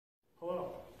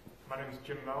My name is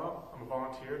Jim Mello. I'm a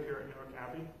volunteer here at Newark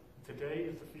Abbey. Today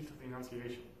is the Feast of the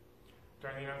Annunciation.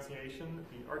 During the Annunciation,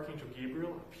 the Archangel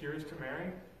Gabriel appears to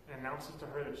Mary and announces to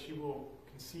her that she will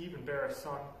conceive and bear a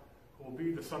son who will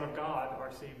be the Son of God,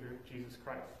 our Savior, Jesus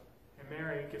Christ. And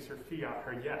Mary gives her fiat,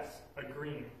 her yes,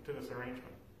 agreeing to this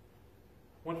arrangement.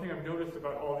 One thing I've noticed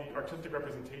about all the artistic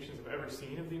representations I've ever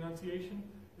seen of the Annunciation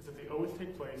is that they always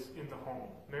take place in the home.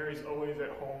 Mary's always at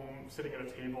home, sitting at a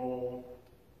table,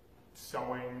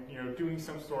 sewing, doing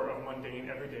some sort of mundane,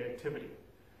 everyday activity.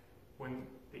 When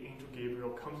the angel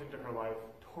Gabriel comes into her life,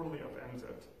 totally upends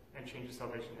it, and changes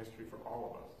salvation history for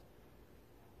all of us.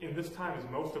 In this time, as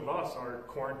most of us are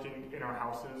quarantined in our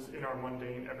houses, in our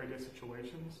mundane, everyday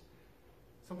situations,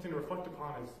 something to reflect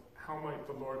upon is how might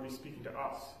the Lord be speaking to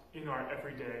us in our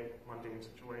everyday, mundane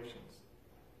situations.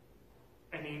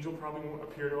 An angel probably won't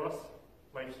appear to us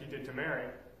like he did to Mary,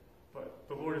 but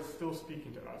the Lord is still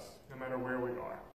speaking to us, no matter where we are.